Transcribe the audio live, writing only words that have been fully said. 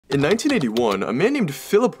In 1981, a man named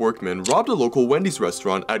Philip Workman robbed a local Wendy's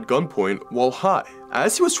restaurant at gunpoint while high.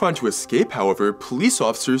 As he was trying to escape, however, police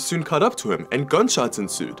officers soon caught up to him and gunshots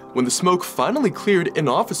ensued. When the smoke finally cleared, an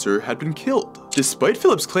officer had been killed. Despite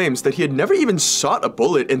Philip's claims that he had never even shot a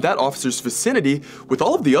bullet in that officer's vicinity, with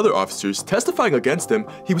all of the other officers testifying against him,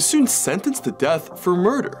 he was soon sentenced to death for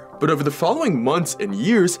murder. But over the following months and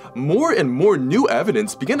years, more and more new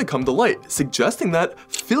evidence began to come to light, suggesting that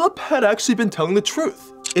Philip had actually been telling the truth.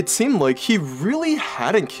 It seemed like he really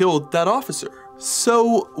hadn't killed that officer.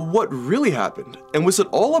 So, what really happened? And was it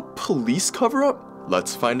all a police cover-up?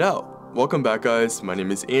 Let's find out. Welcome back, guys. My name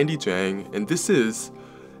is Andy Jiang, and this is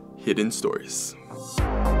Hidden Stories.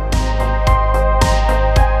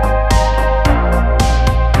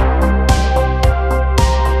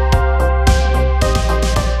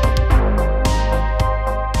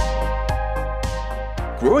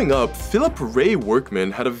 Growing up, Philip Ray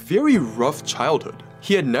Workman had a very rough childhood.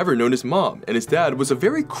 He had never known his mom, and his dad was a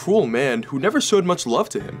very cruel man who never showed much love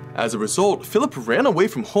to him. As a result, Philip ran away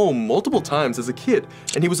from home multiple times as a kid,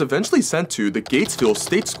 and he was eventually sent to the Gatesville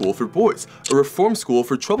State School for Boys, a reform school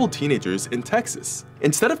for troubled teenagers in Texas.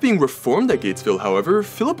 Instead of being reformed at Gatesville, however,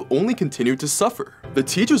 Philip only continued to suffer. The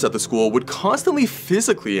teachers at the school would constantly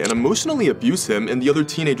physically and emotionally abuse him and the other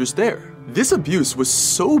teenagers there. This abuse was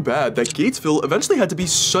so bad that Gatesville eventually had to be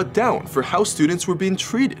shut down for how students were being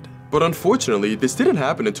treated. But unfortunately, this didn't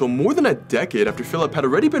happen until more than a decade after Philip had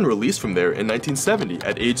already been released from there in 1970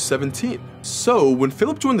 at age 17. So, when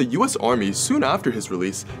Philip joined the US Army soon after his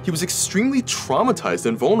release, he was extremely traumatized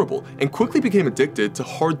and vulnerable and quickly became addicted to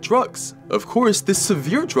hard drugs. Of course, this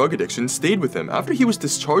severe drug addiction stayed with him after he was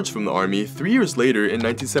discharged from the Army 3 years later in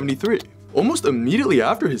 1973. Almost immediately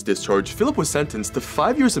after his discharge, Philip was sentenced to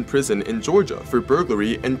 5 years in prison in Georgia for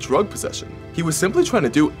burglary and drug possession. He was simply trying to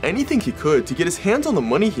do anything he could to get his hands on the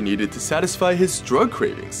money he needed to satisfy his drug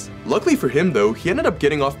cravings. Luckily for him though, he ended up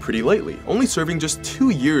getting off pretty lightly, only serving just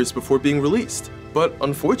 2 years before being released. But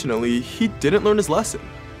unfortunately, he didn't learn his lesson.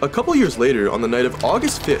 A couple years later, on the night of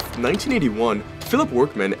August 5th, 1981, Philip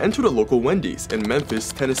Workman entered a local Wendy's in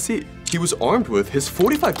Memphis, Tennessee. He was armed with his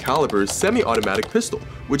 .45 caliber semi-automatic pistol,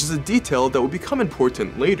 which is a detail that would become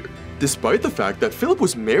important later. Despite the fact that Philip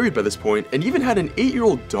was married by this point and even had an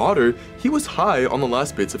 8-year-old daughter, he was high on the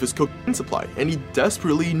last bits of his cocaine supply and he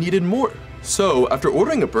desperately needed more. So, after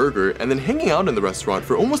ordering a burger and then hanging out in the restaurant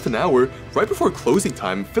for almost an hour, right before closing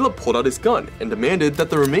time, Philip pulled out his gun and demanded that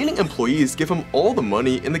the remaining employees give him all the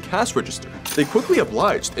money in the cash register. They quickly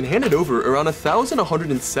obliged and handed over around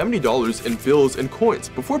 $1,170 in bills and coins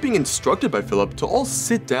before being instructed by Philip to all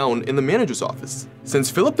sit down in the manager's office.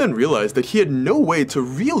 Since Philip then realized that he had no way to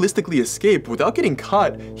realistically escape without getting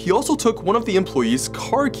caught, he also took one of the employees'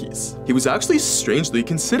 car keys. He was actually strangely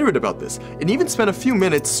considerate about this, and even spent a few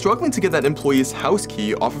minutes struggling to get that employee's house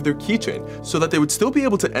key off of their keychain so that they would still be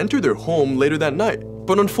able to enter their home later that night.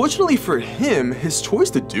 But unfortunately for him, his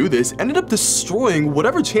choice to do this ended up destroying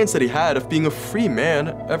whatever chance that he had of being a free man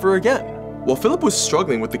ever again. While Philip was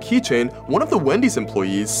struggling with the keychain, one of the Wendy's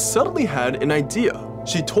employees suddenly had an idea.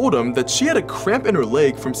 She told him that she had a cramp in her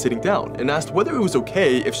leg from sitting down and asked whether it was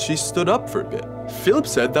okay if she stood up for a bit. Philip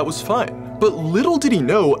said that was fine. But little did he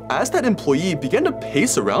know, as that employee began to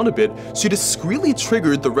pace around a bit, she discreetly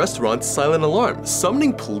triggered the restaurant's silent alarm,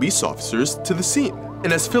 summoning police officers to the scene.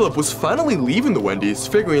 And as Philip was finally leaving the Wendy's,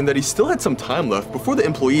 figuring that he still had some time left before the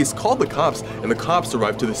employees called the cops and the cops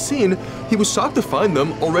arrived to the scene, he was shocked to find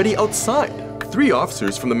them already outside. 3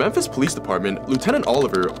 officers from the Memphis Police Department, Lieutenant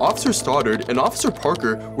Oliver, Officer Stoddard, and Officer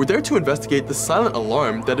Parker were there to investigate the silent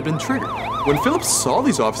alarm that had been triggered. When Philip saw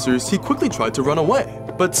these officers, he quickly tried to run away.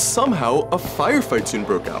 But somehow, a firefight soon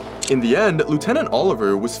broke out. In the end, Lieutenant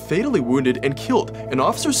Oliver was fatally wounded and killed, and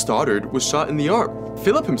Officer Stoddard was shot in the arm.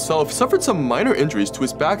 Philip himself suffered some minor injuries to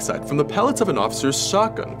his backside from the pellets of an officer's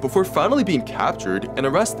shotgun before finally being captured and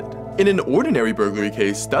arrested. In an ordinary burglary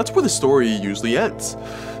case, that's where the story usually ends.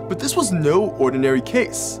 But this was no ordinary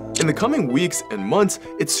case. In the coming weeks and months,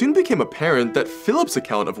 it soon became apparent that Philip's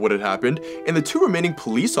account of what had happened and the 2 remaining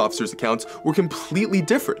police officers' accounts were completely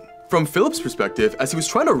different. From Philip's perspective, as he was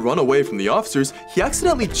trying to run away from the officers, he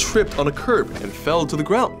accidentally tripped on a curb and fell to the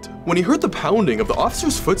ground. When he heard the pounding of the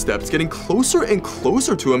officers' footsteps getting closer and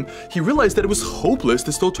closer to him, he realized that it was hopeless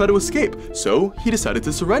to still try to escape, so he decided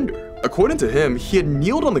to surrender. According to him, he had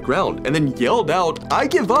kneeled on the ground and then yelled out, "I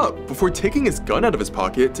give up," before taking his gun out of his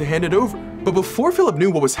pocket to hand it over. But before Philip knew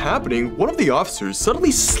what was happening, one of the officers suddenly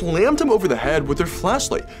slammed him over the head with their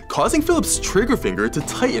flashlight, causing Philip's trigger finger to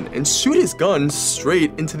tighten and shoot his gun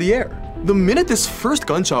straight into the air. The minute this first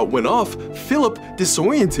gunshot went off, Philip,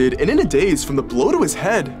 disoriented and in a daze from the blow to his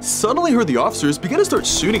head, suddenly heard the officers begin to start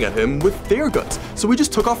shooting at him with their guns, so he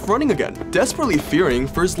just took off running again, desperately fearing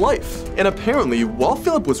for his life. And apparently, while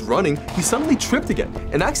Philip was running, he suddenly tripped again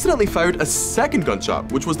and accidentally fired a second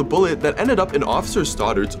gunshot, which was the bullet that ended up in Officer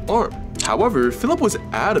Stoddard's arm. However, Philip was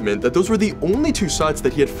adamant that those were the only 2 shots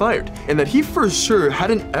that he had fired, and that he for sure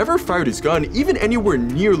hadn't ever fired his gun even anywhere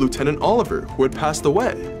near Lieutenant Oliver, who had passed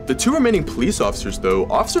away. The 2 remaining police officers though,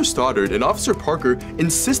 Officer Stoddard and Officer Parker,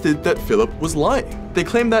 insisted that Philip was lying. They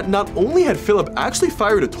claimed that not only had Philip actually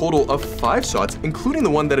fired a total of 5 shots, including the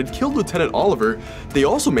one that had killed Lieutenant Oliver, they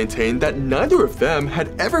also maintained that neither of them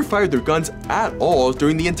had ever fired their guns at all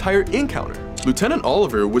during the entire encounter. Lieutenant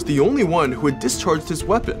Oliver was the only one who had discharged his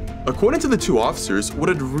weapon. According to the 2 officers, what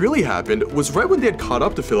had really happened was right when they had caught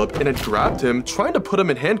up to Philip and had grabbed him, trying to put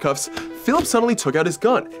him in handcuffs, Philip suddenly took out his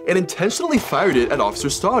gun and intentionally fired it at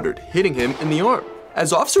Officer Stoddard, hitting him in the arm.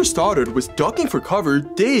 As Officer Stoddard was ducking for cover,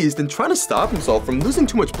 dazed and trying to stop himself from losing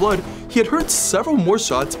too much blood, he had heard several more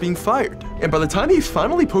shots being fired. And by the time he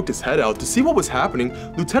finally poked his head out to see what was happening,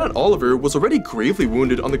 Lieutenant Oliver was already gravely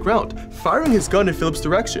wounded on the ground, firing his gun in Philip's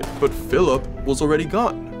direction, but Philip was already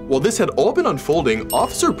gone. While this had all been unfolding,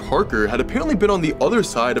 Officer Parker had apparently been on the other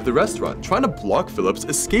side of the restaurant, trying to block Philip's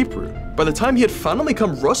escape route. By the time he had finally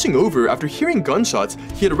come rushing over after hearing gunshots,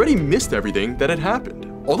 he had already missed everything that had happened.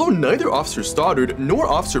 Although neither Officer Stoddard nor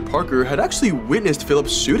Officer Parker had actually witnessed Philip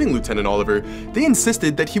shooting Lieutenant Oliver, they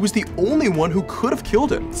insisted that he was the only one who could have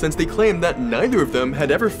killed him, since they claimed that neither of them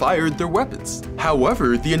had ever fired their weapons.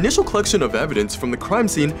 However, the initial collection of evidence from the crime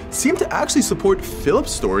scene seemed to actually support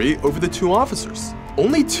Philip's story over the 2 officers.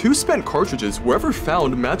 Only 2 spent cartridges were ever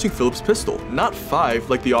found matching Philip's pistol, not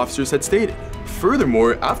 5 like the officers had stated.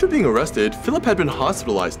 Furthermore, after being arrested, Philip had been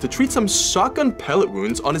hospitalized to treat some shotgun pellet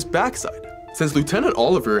wounds on his backside. Since Lieutenant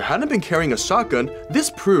Oliver hadn't been carrying a shotgun,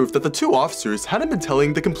 this proved that the 2 officers hadn't been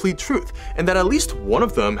telling the complete truth, and that at least one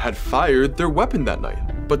of them had fired their weapon that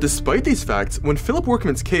night. But despite these facts, when Philip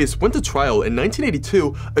Workman's case went to trial in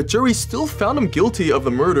 1982, a jury still found him guilty of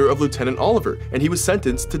the murder of Lieutenant Oliver, and he was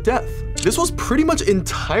sentenced to death. This was pretty much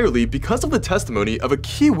entirely because of the testimony of a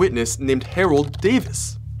key witness named Harold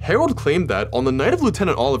Davis. Harold claimed that on the night of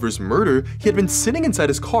Lieutenant Oliver's murder, he had been sitting inside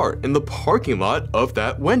his car in the parking lot of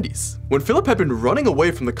that Wendy's. When Philip had been running away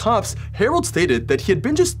from the cops, Harold stated that he had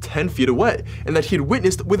been just 10 feet away, and that he had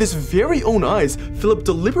witnessed with his very own eyes Philip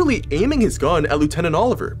deliberately aiming his gun at Lieutenant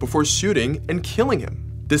Oliver before shooting and killing him.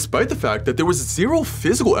 Despite the fact that there was zero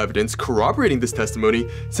physical evidence corroborating this testimony,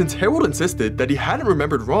 since Harold insisted that he hadn't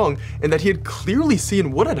remembered wrong and that he had clearly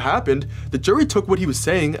seen what had happened, the jury took what he was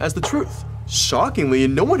saying as the truth. Shockingly,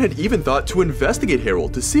 no one had even thought to investigate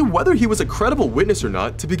Harold to see whether he was a credible witness or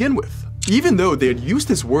not to begin with. Even though they had used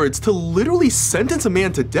his words to literally sentence a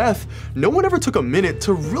man to death, no one ever took a minute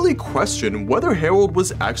to really question whether Harold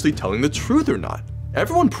was actually telling the truth or not.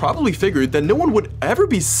 Everyone probably figured that no one would ever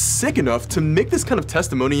be sick enough to make this kind of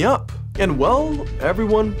testimony up. And well,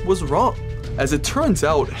 everyone was wrong. As it turns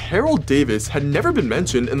out, Harold Davis had never been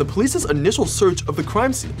mentioned in the police's initial search of the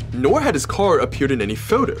crime scene, nor had his car appeared in any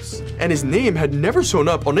photos, and his name had never shown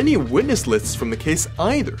up on any witness lists from the case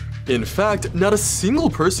either. In fact, not a single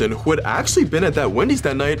person who had actually been at that Wendy's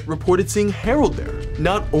that night reported seeing Harold there.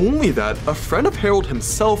 Not only that, a friend of Harold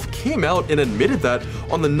himself came out and admitted that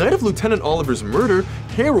on the night of Lieutenant Oliver's murder,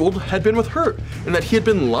 Harold had been with her, and that he had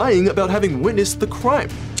been lying about having witnessed the crime.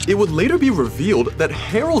 It would later be revealed that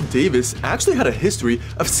Harold Davis actually had a history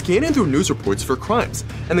of scanning through news reports for crimes,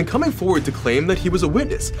 and then coming forward to claim that he was a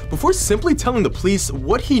witness, before simply telling the police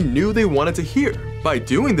what he knew they wanted to hear. By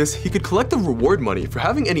doing this, he could collect the reward money for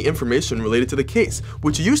having any information related to the case,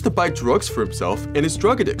 which he used to buy drugs for himself and his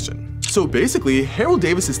drug addiction. So basically, Harold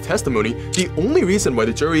Davis's testimony, the only reason why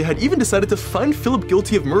the jury had even decided to find Philip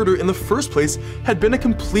guilty of murder in the first place, had been a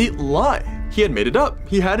complete lie. He had made it up.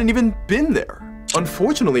 He hadn't even been there.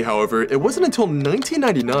 Unfortunately, however, it wasn't until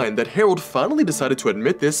 1999 that Harold finally decided to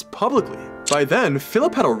admit this publicly. By then,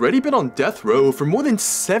 Philip had already been on death row for more than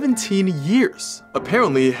 17 years.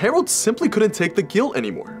 Apparently, Harold simply couldn't take the guilt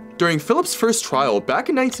anymore. During Philip's first trial back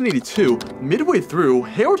in 1982, midway through,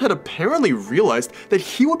 Harold had apparently realized that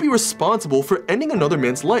he would be responsible for ending another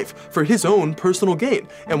man's life for his own personal gain,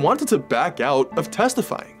 and wanted to back out of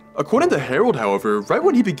testifying. According to Harold, however, right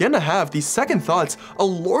when he began to have these second thoughts, a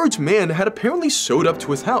large man had apparently showed up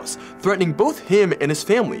to his house, threatening both him and his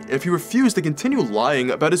family if he refused to continue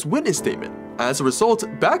lying about his witness statement. As a result,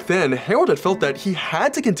 back then, Harold had felt that he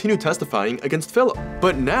had to continue testifying against Philip.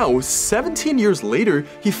 But now, 17 years later,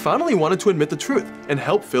 he finally wanted to admit the truth and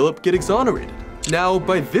help Philip get exonerated. Now,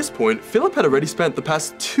 by this point, Philip had already spent the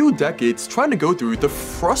past 2 decades trying to go through the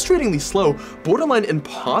frustratingly slow, borderline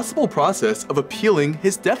impossible process of appealing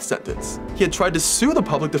his death sentence. He had tried to sue the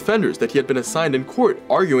public defenders that he had been assigned in court,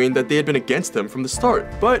 arguing that they had been against him from the start,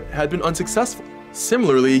 but had been unsuccessful.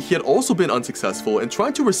 Similarly, he had also been unsuccessful in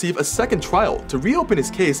trying to receive a second trial to reopen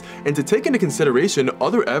his case and to take into consideration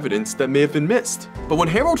other evidence that may have been missed. But when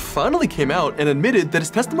Harold finally came out and admitted that his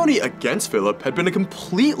testimony against Philip had been a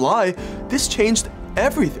complete lie, this changed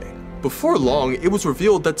everything. Before long, it was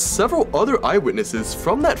revealed that several other eyewitnesses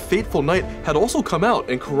from that fateful night had also come out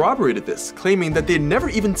and corroborated this, claiming that they had never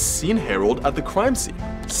even seen Harold at the crime scene.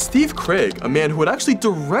 Steve Craig, a man who had actually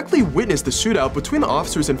directly witnessed the shootout between the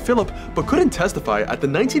officers and Philip but couldn't testify at the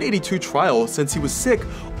 1982 trial since he was sick,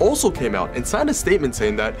 also came out and signed a statement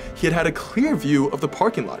saying that he had had a clear view of the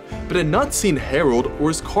parking lot but had not seen Harold or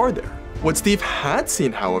his car there. What Steve had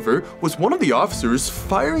seen, however, was one of the officers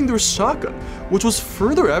firing their shotgun, which was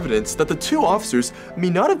further evidence that the 2 officers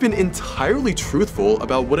may not have been entirely truthful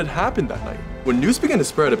about what had happened that night. When news began to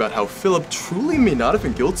spread about how Philip truly may not have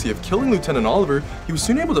been guilty of killing Lieutenant Oliver, he was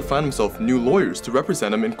soon able to find himself new lawyers to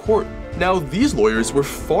represent him in court. Now, these lawyers were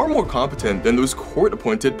far more competent than those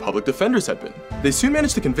court-appointed public defenders had been. They soon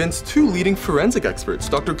managed to convince 2 leading forensic experts,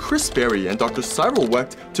 Dr. Chris Berry and Dr. Cyril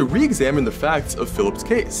Wecht, to re-examine the facts of Philip's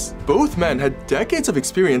case. Both men had decades of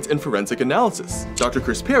experience in forensic analysis. Dr.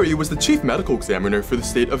 Chris Berry was the chief medical examiner for the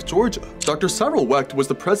state of Georgia. Dr. Cyril Wecht was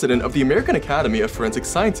the president of the American Academy of Forensic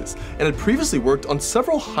Sciences and had previously worked on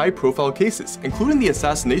several high-profile cases, including the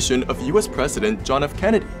assassination of US President John F.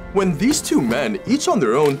 Kennedy. When these 2 men, each on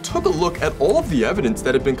their own, took a look at all of the evidence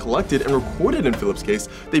that had been collected and recorded in Philip's case,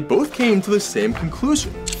 they both came to the same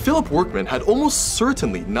conclusion. Philip Workman had almost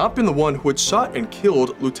certainly not been the one who had shot and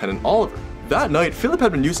killed Lieutenant Oliver. That night, Philip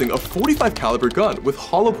had been using a .45 caliber gun with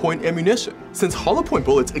hollow point ammunition. Since hollow point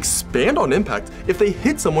bullets expand on impact, if they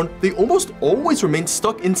hit someone, they almost always remain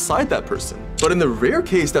stuck inside that person. But in the rare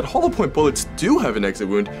case that hollow point bullets do have an exit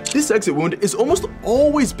wound, this exit wound is almost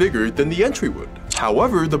always bigger than the entry wound.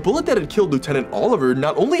 However, the bullet that had killed Lieutenant Oliver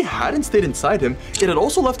not only hadn't stayed inside him, it had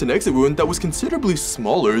also left an exit wound that was considerably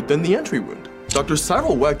smaller than the entry wound. Dr.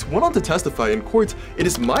 Cyril Wecht went on to testify in court, "It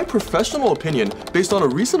is my professional opinion, based on a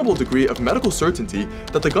reasonable degree of medical certainty,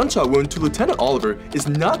 that the gunshot wound to Lieutenant Oliver is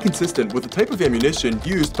not consistent with the type of ammunition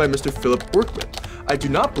used by Mr. Philip Workman. I do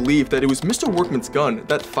not believe that it was Mr. Workman's gun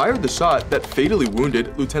that fired the shot that fatally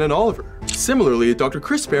wounded Lieutenant Oliver." Similarly, Dr.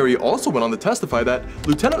 Chris Berry also went on to testify that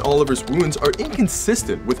Lieutenant Oliver's wounds are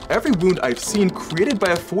inconsistent with every wound I've seen created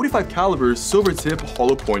by a .45 caliber silver tip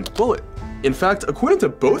hollow point bullet. In fact, according to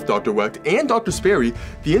both Dr. Wecht and Dr. Sperry,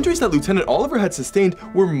 the injuries that Lieutenant Oliver had sustained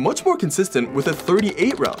were much more consistent with a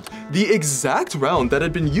 .38 round, the exact round that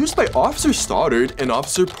had been used by Officer Stoddard and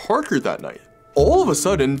Officer Parker that night. All of a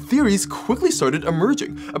sudden, theories quickly started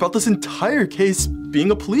emerging about this entire case being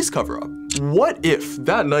a police cover-up. What if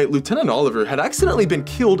that night Lieutenant Oliver had accidentally been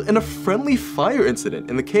killed in a friendly fire incident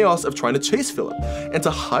in the chaos of trying to chase Philip? And to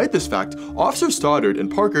hide this fact, Officer Stoddard and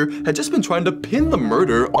Parker had just been trying to pin the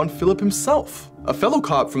murder on Philip himself. A fellow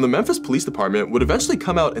cop from the Memphis Police Department would eventually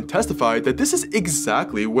come out and testify that this is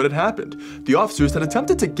exactly what had happened. The officers had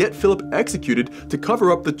attempted to get Philip executed to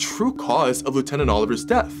cover up the true cause of Lieutenant Oliver's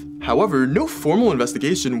death. However, no formal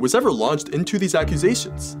investigation was ever launched into these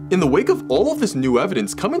accusations. In the wake of all of this new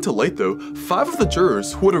evidence coming to light though, 5 of the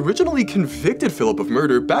jurors who had originally convicted Philip of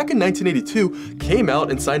murder back in 1982 came out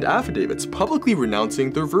and signed affidavits publicly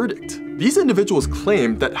renouncing their verdict. These individuals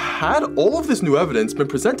claimed that had all of this new evidence been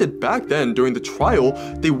presented back then during the trial,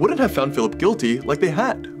 they wouldn't have found Philip guilty like they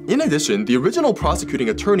had. In addition, the original prosecuting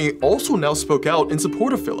attorney also now spoke out in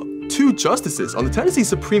support of Philip. 2 justices on the Tennessee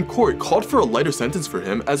Supreme Court called for a lighter sentence for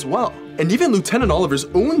him as well. And even Lieutenant Oliver's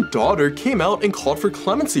own daughter came out and called for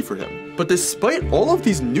clemency for him. But despite all of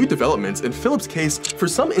these new developments in Philip's case, for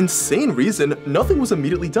some insane reason, nothing was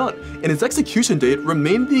immediately done, and his execution date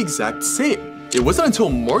remained the exact same. It wasn't until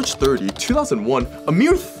March 30, 2001, a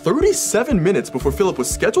mere 37 minutes before Philip was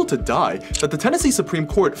scheduled to die, that the Tennessee Supreme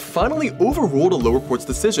Court finally overruled a lower court's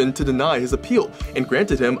decision to deny his appeal and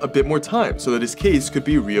granted him a bit more time so that his case could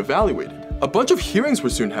be re-evaluated. A bunch of hearings were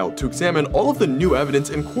soon held to examine all of the new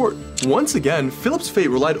evidence in court. Once again, Philip's fate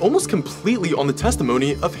relied almost completely on the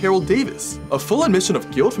testimony of Harold Davis. A full admission of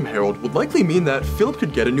guilt from Harold would likely mean that Philip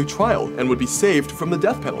could get a new trial and would be saved from the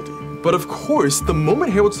death penalty. But of course, the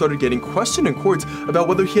moment Harold started getting questioned in court about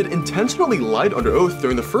whether he had intentionally lied under oath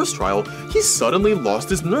during the first trial, he suddenly lost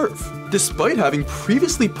his nerve. Despite having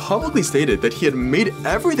previously publicly stated that he had made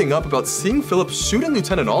everything up about seeing Philip shooting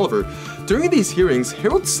Lieutenant Oliver, during these hearings,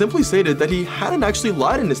 Harold simply stated that he hadn't actually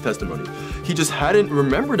lied in his testimony. He just hadn't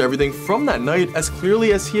remembered everything from that night as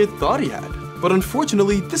clearly as he had thought he had. But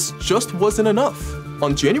unfortunately, this just wasn't enough.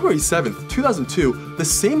 On January 7th, 2002, the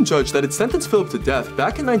same judge that had sentenced Philip to death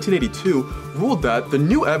back in 1982 ruled that the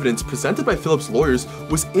new evidence presented by Philip's lawyers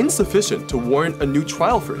was insufficient to warrant a new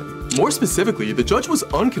trial for him. More specifically, the judge was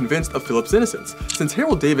unconvinced of Philip's innocence, since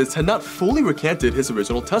Harold Davis had not fully recanted his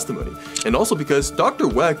original testimony, and also because Dr.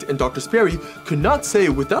 Wecht and Dr. Sperry could not say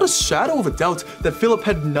without a shadow of a doubt that Philip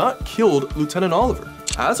had not killed Lieutenant Oliver.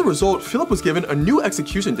 As a result, Philip was given a new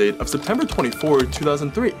execution date of September 24,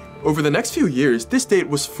 2003. Over the next few years, this date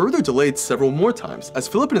was further delayed several more times, as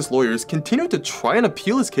Philip and his lawyers continued to try and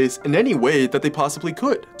appeal his case in any way that they possibly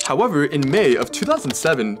could. However, in May of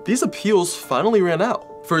 2007, these appeals finally ran out.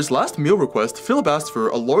 For his last meal request, Philip asked for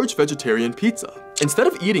a large vegetarian pizza. Instead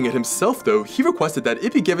of eating it himself though, he requested that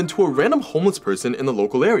it be given to a random homeless person in the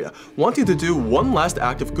local area, wanting to do one last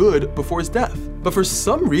act of good before his death. But for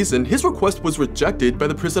some reason, his request was rejected by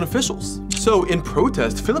the prison officials. So in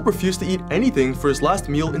protest, Philip refused to eat anything for his last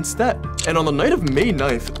meal instead. And on the night of May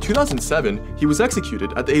 9th, 2007, he was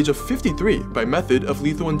executed at the age of 53 by method of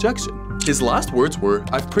lethal injection. His last words were,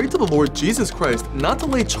 "I've prayed to the Lord Jesus Christ not to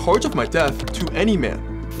lay charge of my death to any man."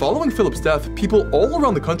 Following Philip's death, people all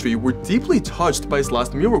around the country were deeply touched by his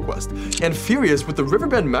last meal request, and furious with the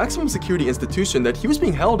Riverbend Maximum Security Institution that he was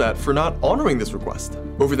being held at for not honoring this request.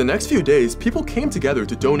 Over the next few days, people came together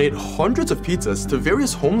to donate hundreds of pizzas to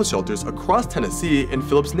various homeless shelters across Tennessee in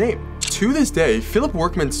Philip's name. To this day, Philip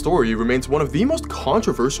Workman's story remains one of the most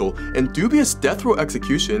controversial and dubious death row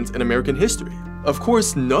executions in American history. Of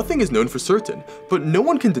course, nothing is known for certain, but no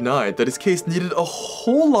one can deny that his case needed a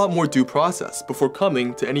whole lot more due process before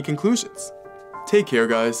coming to any conclusions. Take care,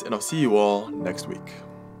 guys, and I'll see you all next week.